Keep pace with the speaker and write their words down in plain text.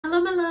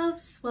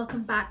loves,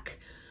 welcome back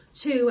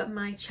to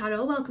my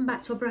channel, welcome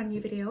back to a brand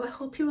new video. I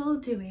hope you're all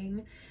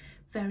doing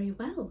very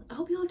well. I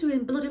hope you're all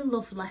doing bloody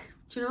lovely.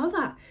 Do you know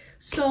that?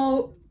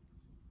 So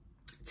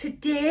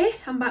today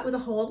I'm back with a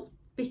haul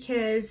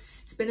because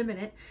it's been a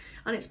minute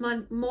and it's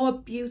my more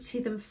beauty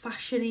than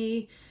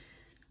fashiony.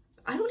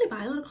 I don't really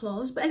buy a lot of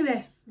clothes, but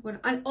anyway,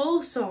 and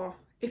also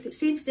if it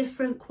seems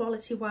different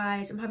quality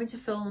wise, I'm having to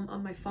film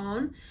on my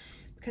phone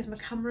because my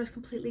camera is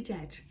completely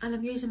dead and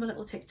I'm using my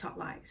little TikTok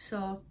light.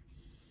 So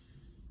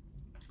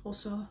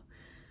also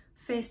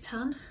face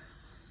tan.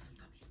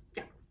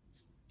 Yeah.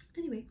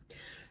 Anyway,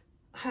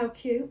 how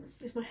cute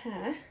is my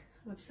hair?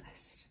 I'm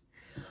obsessed.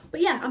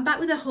 But yeah, I'm back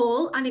with a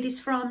haul and it is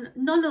from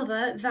none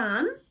other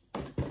than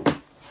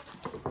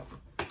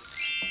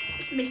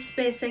Miss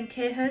spacenk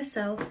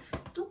herself.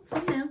 Oh,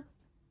 thumbnail.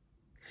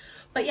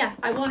 But yeah,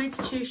 I wanted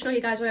to show you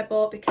guys what I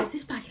bought because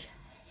this bag is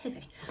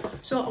heavy.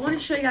 So I wanted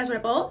to show you guys what I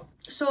bought.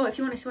 So if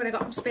you want to see what I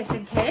got from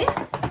spacenk,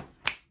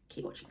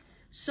 keep watching.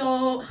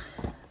 So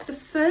the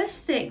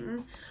first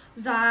thing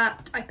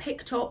that I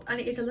picked up, and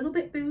it is a little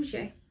bit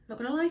bougie, not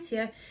gonna lie to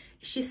you,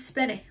 she's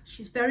spinny.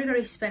 She's very,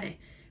 very spinny.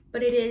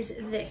 But it is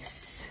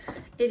this.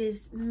 It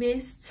is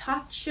Miss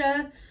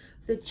Tatcha,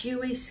 the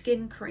Dewy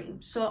Skin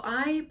Cream. So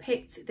I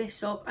picked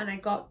this up and I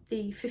got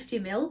the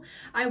 50ml.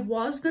 I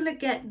was gonna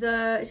get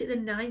the, is it the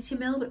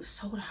 90ml, but it was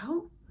sold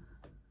out.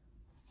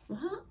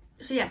 What?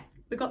 So yeah,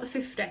 we got the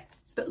 50.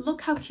 But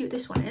look how cute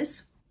this one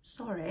is.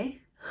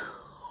 Sorry.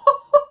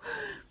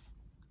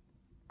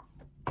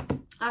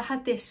 I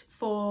had this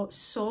for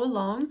so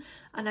long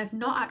and I've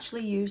not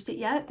actually used it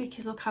yet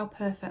because look how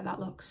perfect that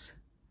looks.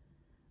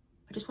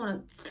 I just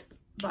want to,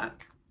 but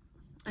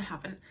I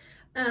haven't.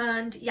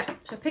 And yeah,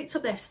 so I picked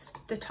up this,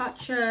 the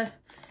Tatcha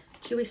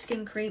Dewy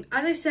Skin Cream.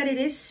 As I said, it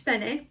is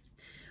spinny,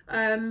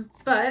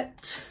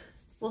 but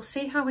we'll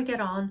see how we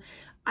get on.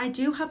 I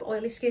do have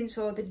oily skin,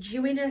 so the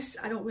dewiness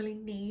I don't really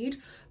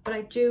need, but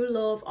I do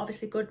love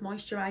obviously good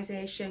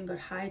moisturization, good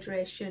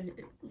hydration,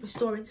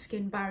 restoring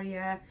skin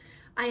barrier.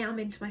 I am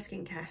into my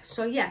skincare.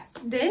 So yeah,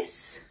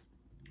 this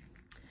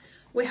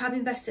we have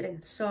invested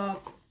in, so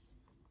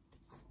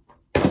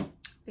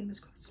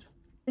fingers crossed.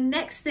 The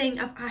next thing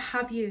I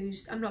have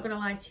used, I'm not gonna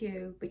lie to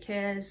you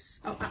because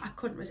I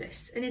couldn't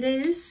resist, and it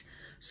is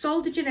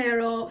Sol de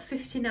Janeiro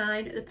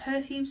 59, the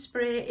perfume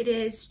spray. It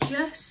is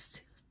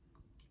just,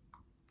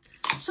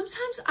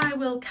 sometimes I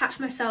will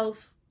catch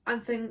myself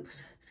and think,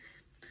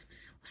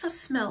 what's that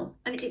smell?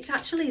 And it's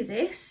actually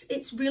this.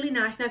 It's really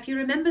nice. Now, if you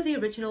remember the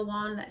original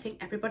one that I think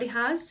everybody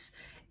has,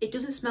 it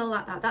doesn't smell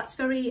like that. That's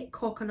very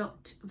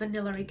coconut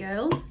vanilla-y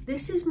girl.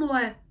 This is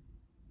more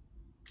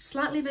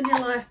slightly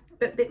vanilla,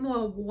 but a bit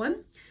more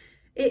warm.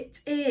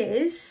 It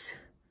is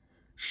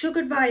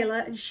sugared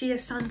violet and sheer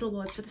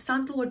sandalwood. So the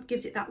sandalwood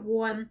gives it that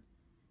warm,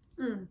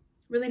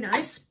 really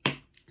nice.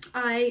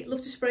 I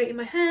love to spray it in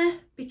my hair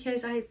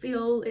because I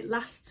feel it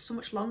lasts so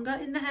much longer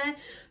in the hair.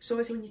 So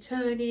obviously when you're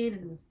turning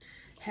and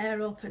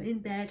hair up and in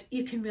bed,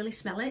 you can really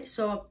smell it.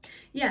 So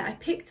yeah, I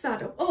picked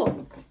that up.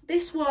 Oh,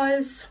 this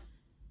was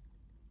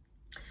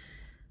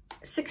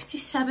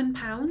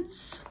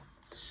 £67.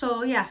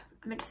 So yeah,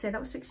 I meant to say that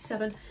was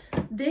 67.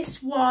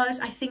 This was,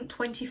 I think,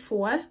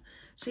 24.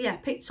 So yeah,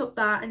 picked up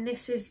that, and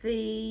this is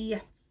the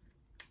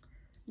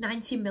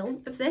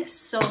 90ml of this.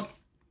 So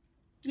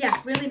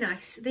yeah, really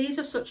nice. These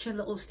are such a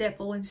little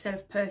staple instead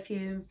of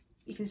perfume.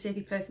 You can save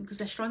your perfume because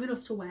they're strong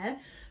enough to wear.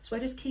 So I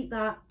just keep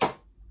that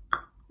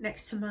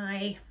next to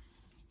my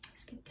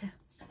skincare.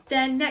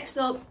 Then next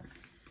up,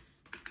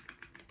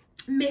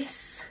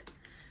 Miss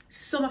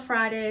Summer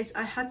Fridays.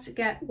 I had to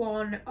get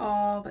one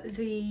of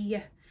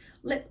the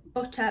lip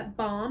butter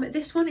balm.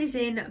 This one is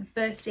in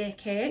birthday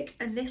cake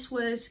and this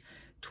was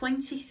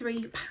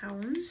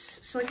 £23.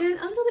 So again,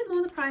 a little bit more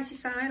on the pricey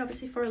side,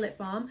 obviously, for a lip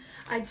balm.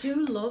 I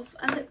do love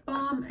a lip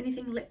balm,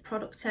 anything lip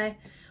producty.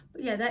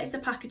 But yeah, that is the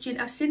packaging.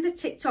 I've seen the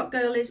TikTok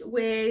girlies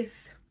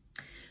with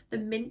the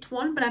mint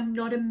one, but I'm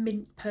not a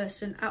mint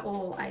person at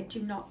all. I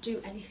do not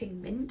do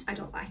anything mint. I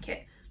don't like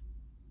it.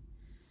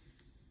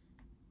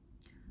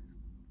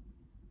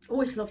 Oh,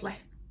 it's lovely.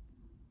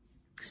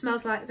 It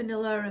smells like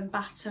vanilla and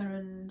batter,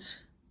 and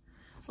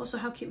also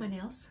how cute my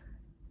nails.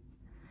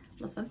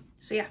 Love them.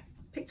 So yeah,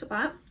 picked up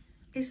that.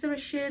 Is there a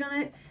shade on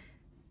it?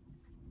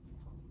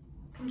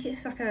 I think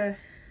it's like a,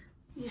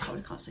 you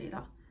probably can't see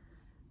that.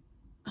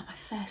 Oh, my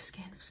fair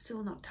skin,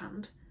 still not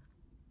tanned.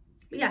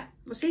 But yeah,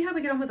 we'll see how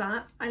we get on with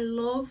that. I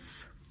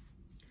love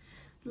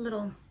the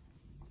little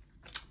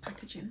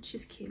packaging,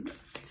 she's cute.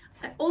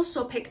 I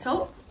also picked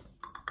up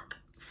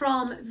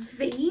from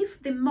Vive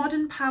the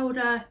Modern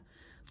Powder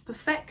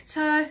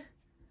Perfector.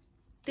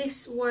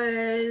 This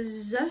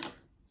was,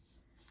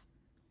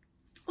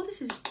 oh,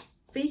 this is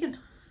vegan.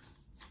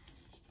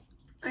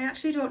 I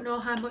actually don't know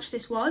how much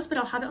this was, but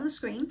I'll have it on the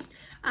screen.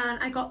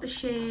 And I got the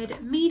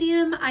shade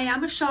medium. I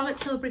am a Charlotte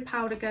Tilbury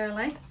powder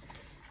girly,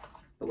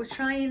 but we're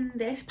trying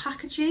this.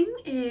 Packaging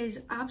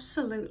is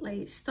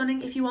absolutely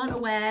stunning. If you aren't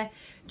aware,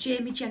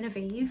 Jamie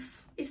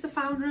Genevieve is the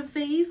founder of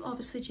Vive.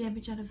 Obviously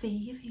Jamie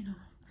Genevieve, you know.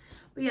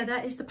 But yeah,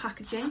 that is the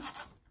packaging.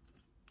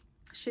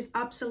 She's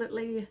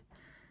absolutely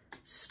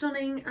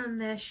Stunning. And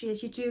there she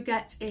is. You do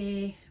get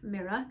a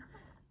mirror,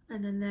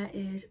 and then there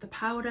is the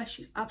powder.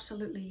 She's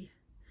absolutely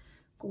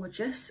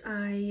gorgeous.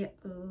 I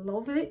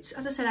love it.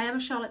 As I said, I am a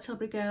Charlotte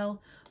Tilbury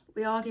girl.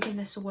 We are giving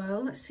this a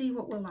whirl. Let's see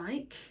what we're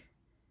like.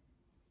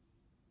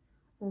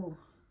 Oh,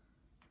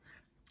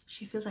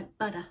 she feels like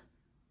butter.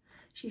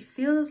 She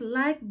feels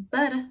like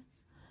butter.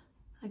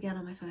 Again,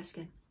 on my fair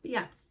skin. But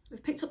yeah,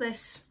 we've picked up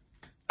this.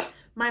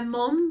 My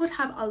mum would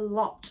have a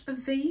lot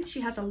of these.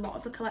 She has a lot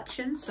of the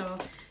collection, so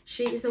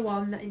she is the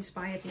one that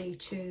inspired me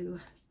to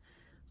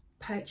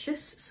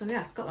purchase. So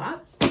yeah,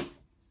 got that.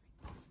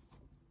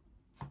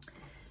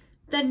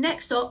 Then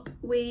next up,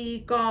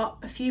 we got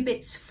a few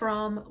bits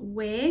from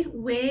ouai.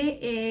 ouai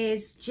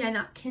is Jen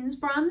Atkins'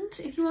 brand,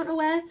 if you weren't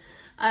aware.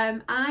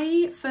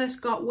 I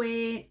first got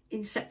ouai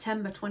in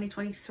September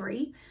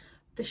 2023.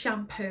 The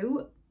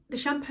shampoo. The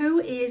shampoo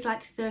is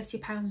like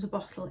 £30 a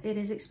bottle. It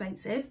is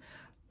expensive,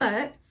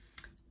 but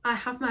I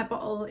have my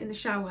bottle in the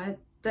shower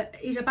that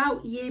is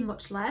about a year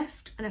much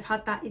left, and I've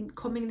had that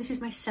incoming. This is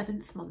my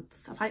 7th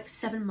month. I've had it for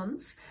 7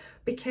 months.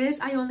 Because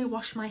I only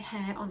wash my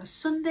hair on a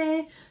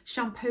Sunday,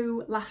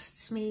 shampoo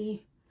lasts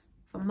me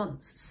for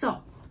months.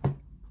 So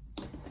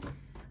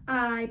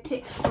I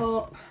picked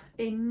up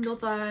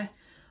another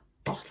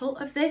bottle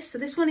of this. So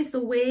this one is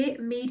the ouai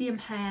medium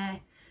hair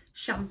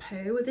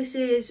shampoo. This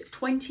is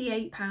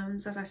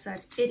 £28, as I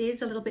said. It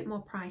is a little bit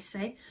more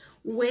pricey.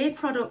 ouai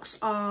products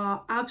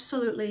are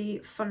absolutely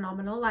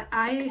phenomenal. Like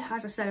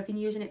as I said, I've been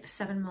using it for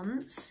 7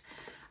 months,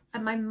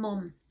 and my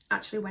mum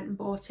actually went and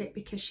bought it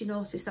because she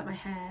noticed that my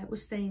hair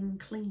was staying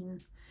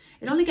clean.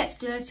 It only gets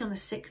dirty on the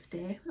 6th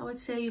day. I would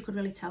say you could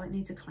really tell it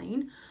needs a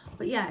clean.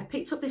 But yeah, I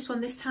picked up this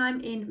one, this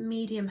time in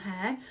medium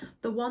hair.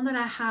 The one that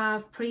I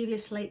have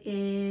previously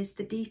is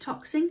the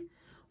detoxing,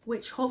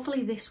 which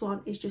hopefully this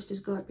one is just as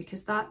good,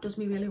 because that does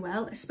me really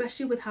well,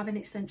 especially with having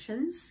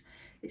extensions.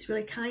 It's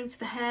really kind to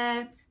the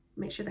hair,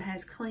 make sure the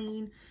hair's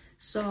clean.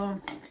 So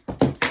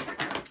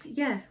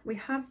yeah, we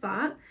have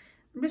that.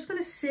 I'm just going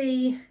to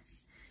see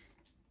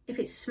if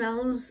it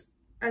smells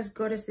as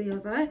good as the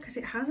other, because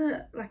it has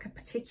a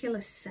particular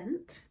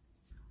scent.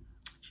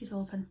 She's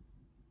open.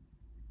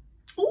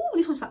 Oh,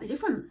 this one's slightly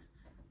different.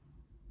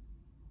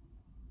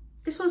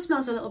 This one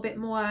smells a little bit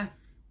more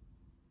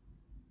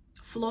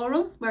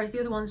floral, whereas the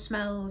other one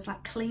smells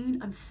like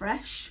clean and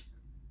fresh.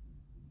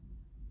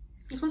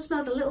 This one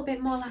smells a little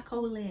bit more like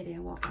old lady,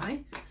 or what,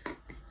 right?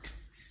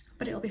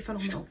 But it'll be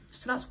phenomenal.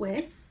 So that's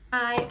ouai.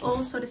 I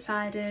also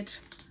decided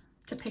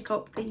to pick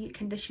up the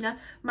conditioner.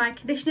 My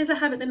conditioners I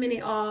have at the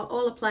minute are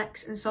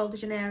Olaplex and Sol de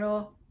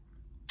Janeiro.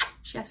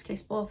 Chef's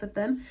kiss, both of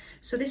them.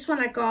 So this one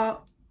I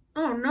got,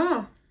 oh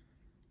no,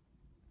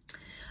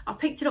 I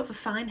picked it up for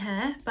fine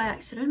hair by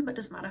accident, but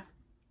doesn't matter.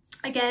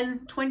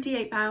 Again,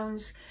 £28.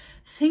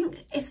 I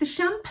think if the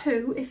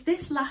shampoo, if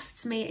this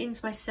lasts me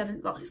into my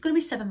 7th, well, it's going to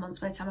be 7 months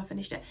by the time I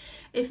finished it.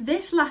 If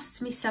this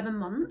lasts me 7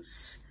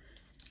 months,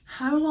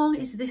 how long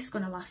is this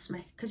going to last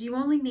me? Because you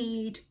only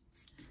need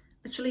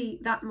literally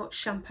that much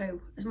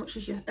shampoo, as much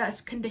as your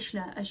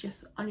conditioner as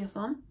on your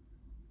thumb.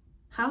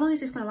 How long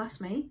is this going to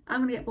last me? I'm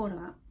going to get bored of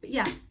that. But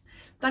yeah,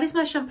 that is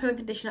my shampoo and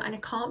conditioner, and I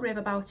can't rave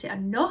about it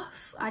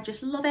enough. I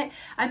just love it.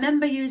 I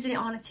remember using it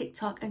on a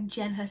TikTok, and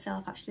Jen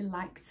herself actually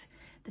liked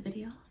the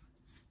video.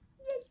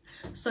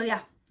 Yay. So yeah,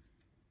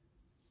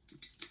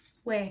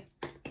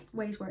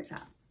 ouai's where it's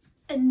at.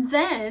 And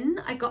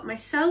then I got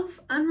myself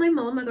and my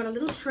mum, I got a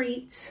little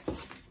treat.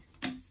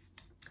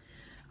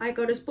 I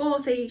got us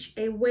both each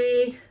a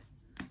ouai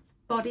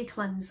body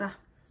cleanser.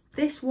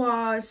 This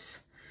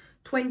was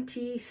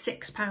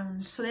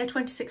 £26, so they're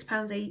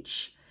 £26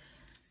 each.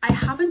 I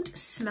haven't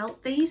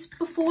smelt these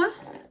before.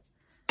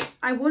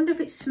 I wonder if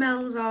it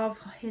smells of,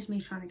 oh, here's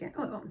me trying to get,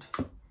 oh it won't.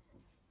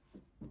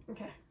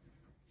 Okay.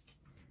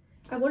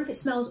 I wonder if it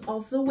smells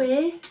of the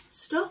ouai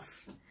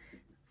stuff.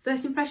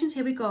 First impressions,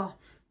 here we go.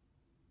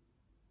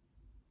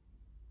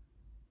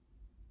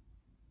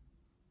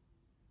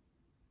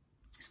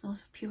 It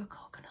smells of pure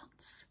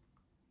coconuts.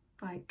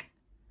 Like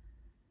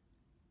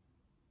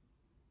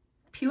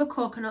pure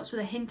coconuts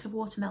with a hint of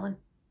watermelon.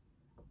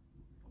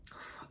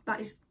 That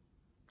is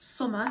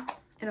summer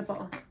in a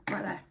bottle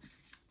right there.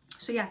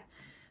 So yeah,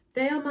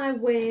 they are my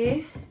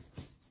ouai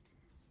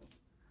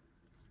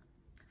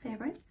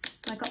favourites.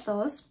 So I got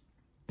those.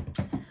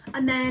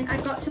 And then I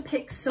got to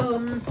pick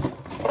some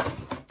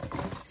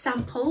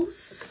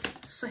samples.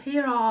 So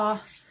here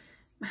are,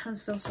 my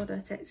hands feel so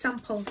dirty,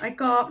 samples. I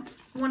got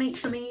one each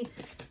for me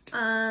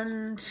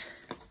and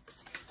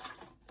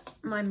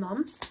my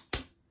mum.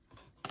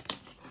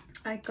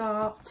 I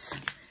got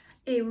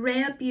a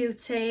Rare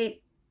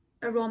Beauty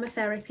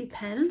aromatherapy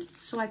pen,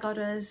 so I got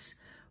us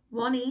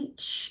one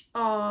each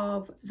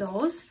of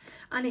those,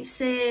 and it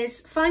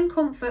says, find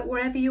comfort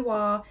wherever you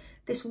are.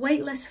 This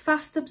weightless,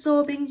 fast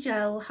absorbing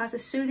gel has a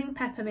soothing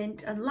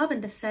peppermint and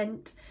lavender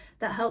scent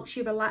that helps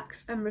you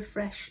relax and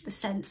refresh the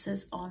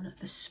senses on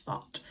the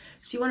spot.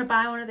 So if you want to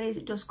buy one of these,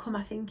 it does come,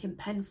 I think, in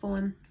pen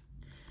form,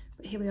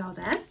 but here we are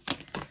there.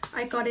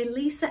 I got a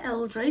Lisa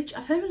Eldridge,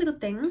 I've heard really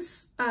good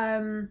things,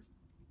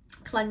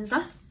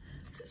 cleanser.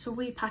 It's a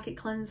wee packet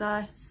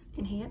cleanser.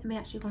 in here. I may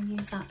actually go and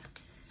use that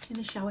in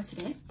the shower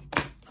today.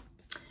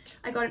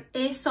 I got an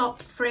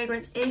Aesop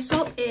fragrance.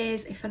 Aesop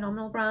is a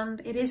phenomenal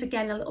brand. It is,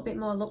 again, a little bit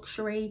more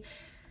luxury.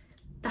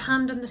 The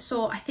hand and the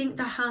soap, I think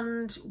the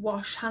hand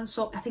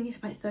soap, I think it's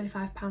about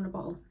 £35 a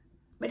bottle.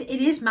 But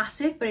it is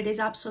massive, but it is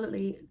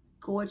absolutely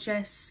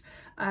gorgeous.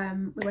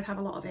 We would have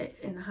a lot of it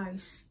in the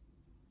house.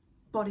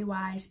 Body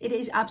wise, it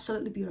is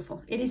absolutely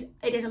beautiful. It is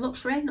a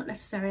luxury, not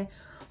necessary,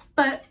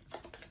 but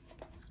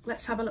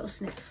let's have a little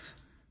sniff.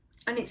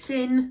 And it's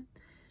in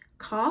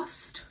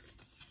Cast,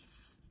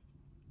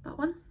 that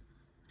one.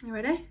 You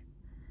ready?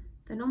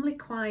 They're normally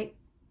quite,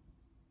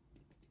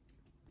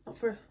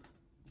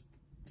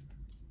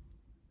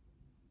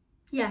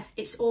 yeah,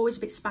 it's always a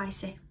bit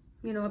spicy,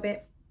 you know, a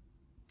bit.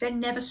 They're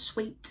never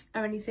sweet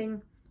or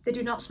anything. They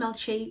do not smell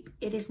cheap.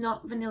 It is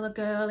not Vanilla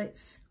Girl.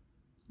 It's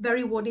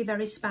very woody,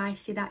 very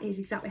spicy. That is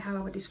exactly how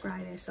I would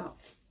describe it. So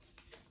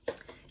it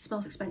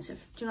smells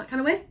expensive. Do you know that kind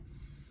of way?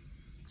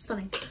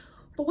 Stunning.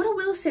 But what I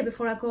will say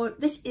before I go,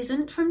 this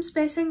isn't from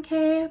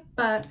spacenk,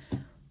 but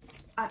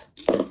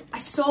I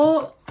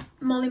saw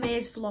Molly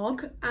May's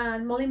vlog,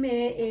 and Molly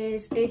May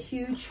is a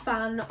huge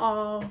fan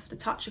of the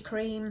Tatcha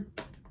cream,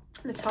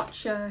 the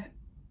Tatcha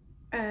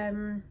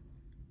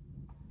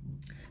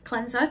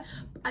cleanser.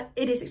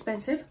 It is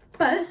expensive,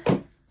 but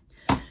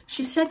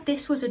she said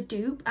this was a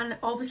dupe, and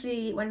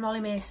obviously when Molly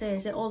May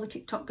says it, all the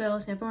TikTok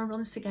girls and everyone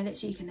runs to get it,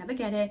 so you can never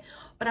get it.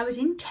 But I was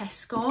in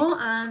Tesco,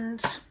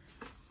 and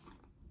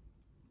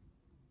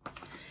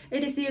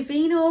it is the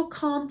Aveeno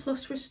Calm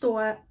Plus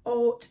Restore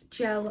Oat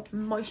Gel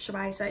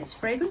Moisturiser. It's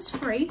fragrance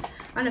free,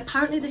 and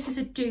apparently this is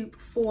a dupe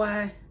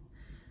for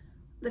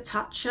the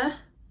Tatcha.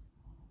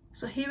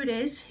 So here it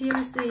is. Here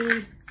is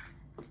the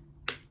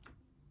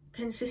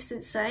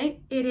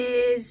consistency.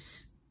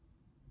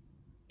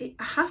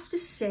 I have to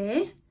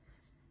say,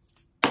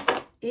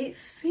 it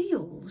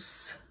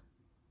feels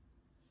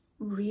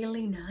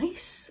really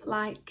nice,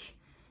 like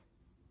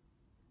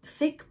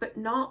thick but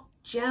not,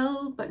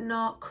 gel but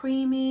not,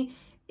 creamy.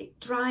 It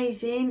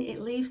dries in,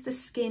 it leaves the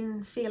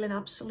skin feeling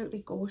absolutely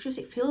gorgeous.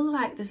 It feels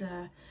like there's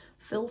a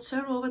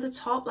filter over the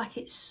top, like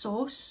it's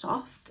so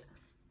soft.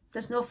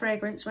 There's no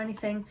fragrance or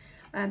anything.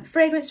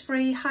 Fragrance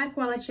free,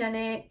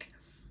 hypoallergenic,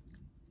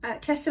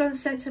 tested on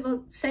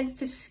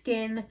sensitive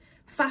skin,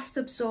 fast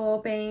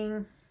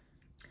absorbing.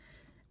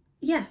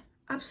 Yeah,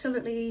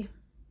 absolutely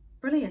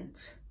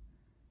brilliant.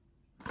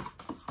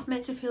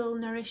 Meant to feel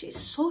nourished. It's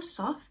so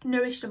soft,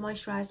 nourished and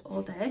moisturized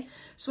all day.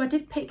 So I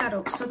did pick that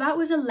up. So that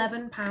was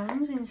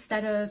 £11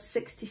 instead of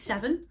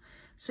 67.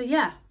 So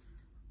yeah,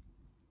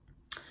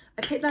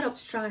 I picked that up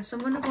to try. So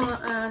I'm going to go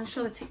and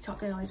show the TikTok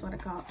girlies what I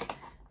got,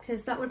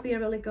 because that would be a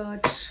really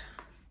good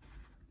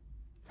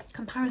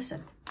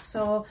comparison.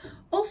 So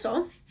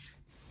also,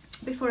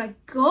 before I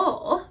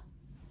go,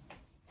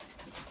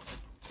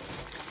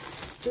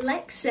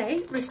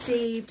 Lexi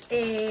received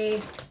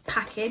a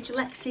package.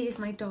 Lexi is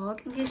my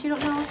dog, in case you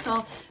don't know.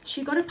 So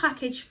she got a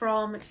package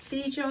from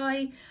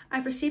Sejoy.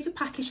 I've received a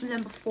package from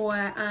them before,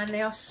 and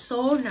they are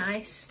so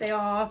nice. They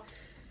are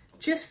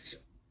just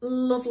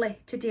lovely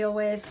to deal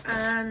with.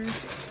 And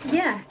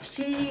yeah,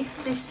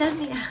 they sent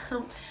me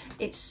out,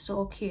 it's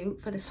so cute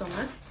for the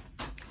summer.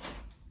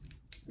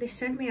 They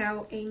sent me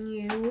out a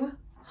new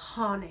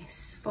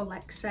harness for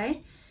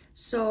Lexi.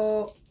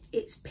 So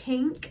it's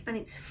pink and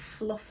it's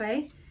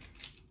fluffy.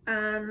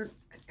 And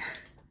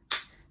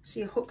so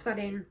you hook that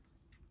in,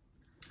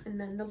 and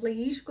then the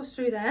lead goes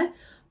through there,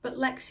 but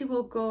Lexi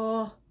will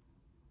go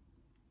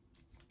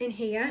in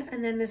here,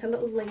 and then there's a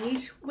little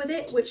lead with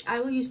it, which I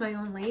will use my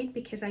own lead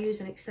because I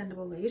use an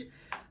extendable lead.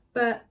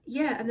 But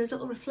yeah, and there's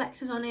little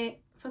reflectors on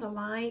it for the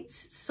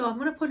lights. So I'm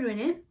going to put her in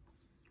it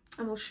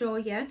and we'll show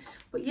you.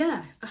 But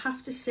yeah, I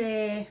have to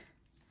say,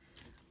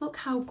 look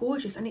how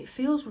gorgeous, and it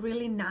feels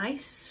really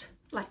nice,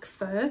 like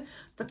fur.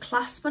 The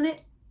clasp on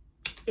it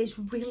is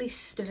really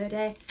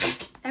sturdy.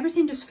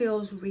 Everything just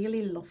feels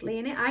really lovely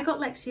in it. I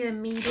got Lexi a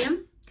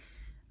medium.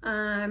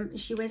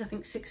 She weighs, I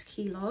think, 6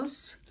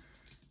 kilos.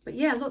 But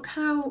yeah, look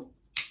how,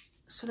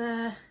 so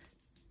there,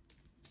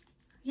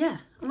 yeah,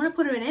 I'm gonna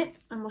put her in it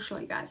and we'll show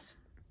you guys.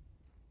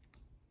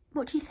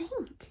 What do you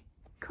think?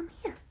 Come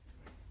here,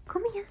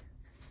 come here,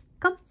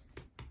 come.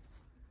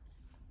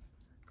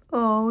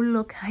 Oh,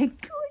 look how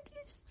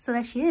gorgeous. So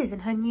there she is in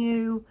her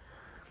new,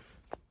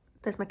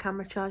 there's my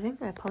camera charging,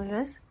 I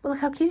apologise. But look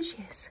how cute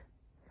she is.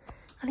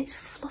 And it's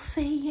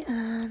fluffy,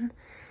 and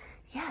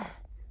yeah,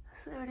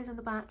 so there it is on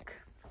the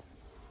back.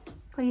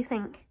 What do you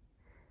think?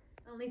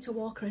 I'll need to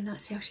walk her in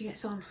that, see how she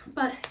gets on.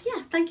 But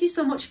yeah, thank you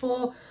so much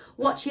for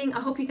watching. I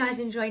hope you guys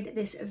enjoyed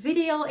this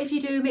video. If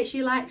you do, make sure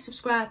you like,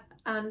 subscribe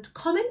and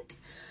comment,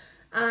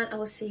 and I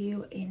will see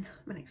you in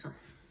my next one.